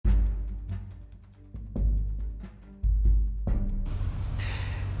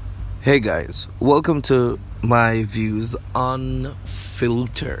Hey guys, welcome to my views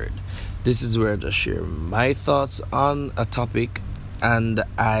unfiltered. This is where I just share my thoughts on a topic and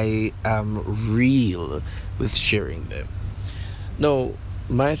I am real with sharing them. Now,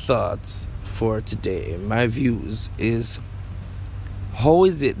 my thoughts for today, my views is how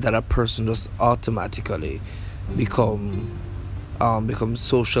is it that a person just automatically become become a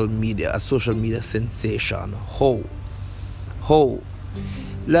social media sensation? How?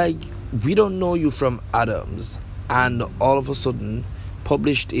 Like, we don't know you from Adams, and all of a sudden,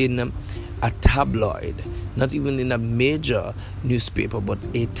 published in a tabloid, not even in a major newspaper, but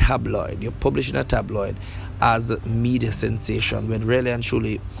a tabloid. You're publishing a tabloid as media sensation when really and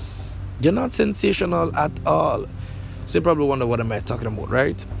truly you're not sensational at all. So you probably wonder what am I talking about,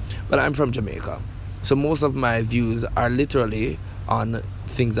 right? But I'm from Jamaica, so most of my views are literally on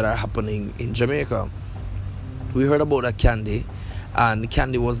things that are happening in Jamaica. We heard about a Candy, and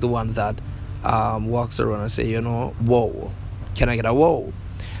Candy was the one that walks around and say, whoa, can I get a whoa?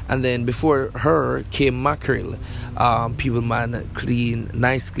 And then before her came Mackerel, people man clean,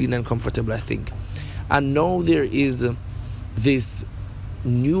 nice, clean and comfortable, I think. And now there is this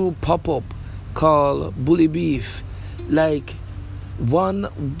new pop-up called Bully Beef. Like, one,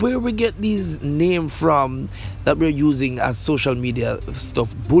 where we get these name from that we're using as social media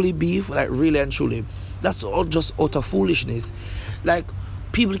stuff? Bully Beef, like, really and truly, that's all just utter foolishness. Like,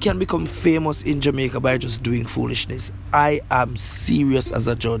 people can become famous in Jamaica by just doing foolishness. I am serious as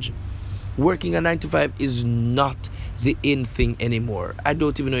a judge. Working a 9 to 5 is not the in thing anymore. I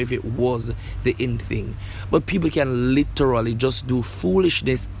don't even know if it was the in thing, but people can literally just do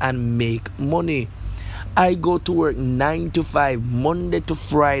foolishness and make money. I go to work 9 to 5, Monday to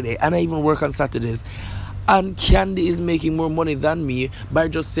Friday, and I even work on Saturdays. And Candy is making more money than me by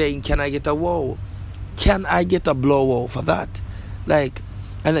just saying, can I get a wow? Can I get a blow for that? Like,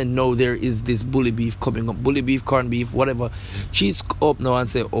 and then now there is this Bully Beef coming up. Bully Beef, corned beef, whatever. She's up now and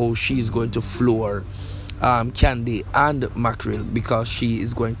say, oh, she's going to floor Candy and Mackerel because she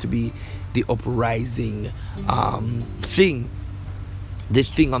is going to be the uprising thing. The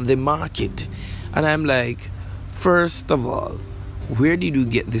thing on the market. And I'm like, first of all, where did you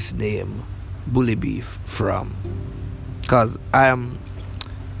get this name, Bully Beef, from? Because I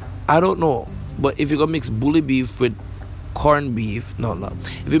don't know. But if you're going to mix Bully Beef with corned beef, no.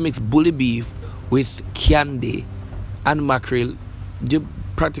 If you mix Bully Beef with Candy and Mackerel, you're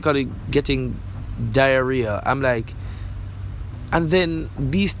practically getting diarrhea. I'm like, and then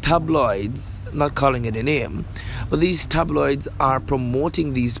these tabloids, not calling it a name, but these tabloids are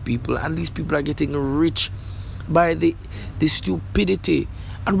promoting these people, and these people are getting rich by the stupidity,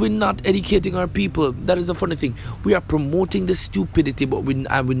 and we're not educating our people. That is the funny thing. We are promoting the stupidity, but we're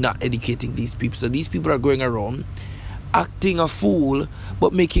not educating these people. So these people are going around acting a fool,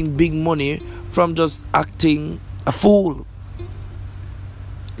 but making big money from just acting a fool.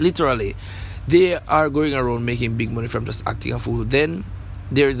 Literally. They are going around making big money from just acting a fool. Then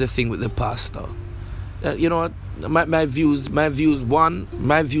there is a thing with the pastor. You know what? My views on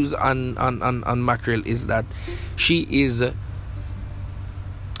Mackerel is that she is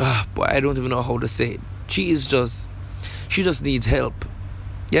boy, I don't even know how to say it. She just needs help.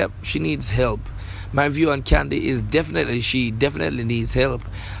 Yep, she needs help. My view on Candy is she definitely needs help.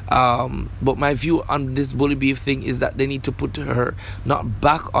 But my view on this Bully Beef thing is that they need to put her not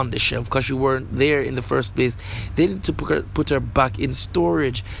back on the shelf because she weren't there in the first place. They need to put her back in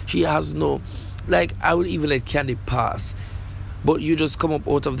storage. She has no, like, I would even let Candy pass. But you just come up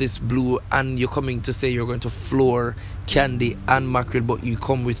out of this blue and you're coming to say you're going to floor Candy and Mackerel, but you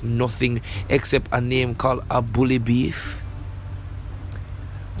come with nothing except a name called a Bully Beef.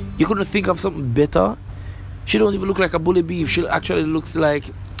 You couldn't think of something better? She don't even look like a Bully Beef. She actually looks like,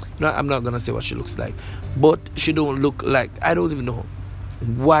 I'm not gonna say what she looks like, but she don't look like, I don't even know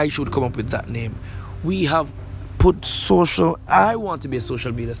why she would come up with that name. We have put I want to be a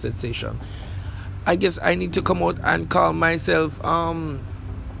social media sensation. I guess I need to come out and call myself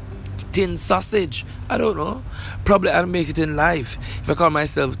Tin Sausage. I don't know. Probably I'll make it in life if I call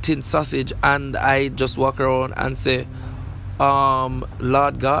myself Tin Sausage and I just walk around and say,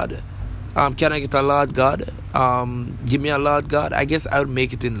 Lord God, can I get a Lord God? Give me a Lord God. I guess I would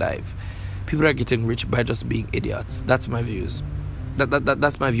make it in life. People are getting rich by just being idiots. That's my views.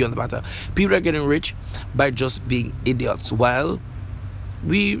 That's my view on the matter. People are getting rich by just being idiots, while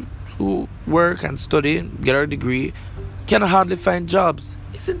we who work and study, get our degree, can hardly find jobs.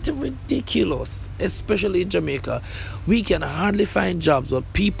 Isn't it ridiculous? Especially in Jamaica, we can hardly find jobs.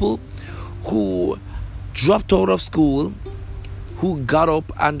 But people who dropped out of school, who got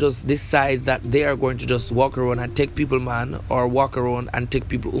up and just decide that they are going to just walk around and take people man, or walk around and take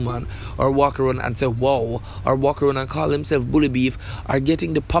people woman, or walk around and say wow, or walk around and call themselves bully beef, are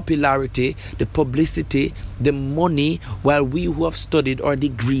getting the popularity, the publicity, the money, while we who have studied our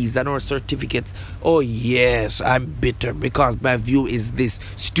degrees and our certificates, oh yes, I'm bitter because my view is this: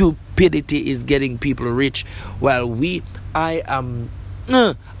 stupidity is getting people rich, while I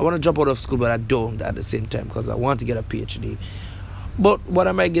want to drop out of school, but I don't at the same time because I want to get a PhD. But what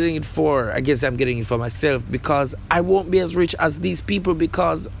am I getting it for? I guess I'm getting it for myself, because I won't be as rich as these people,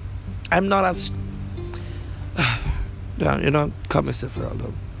 because I'm not as calm myself for all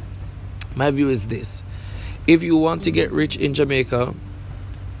though. My view is this: if you want to get rich in Jamaica,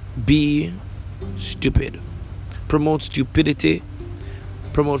 be stupid. Promote stupidity,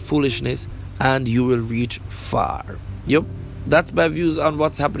 promote foolishness, and you will reach far. Yep, that's my views on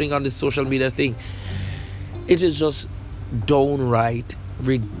what's happening on this social media thing. It is just downright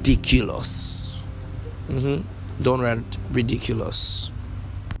ridiculous. Downright ridiculous.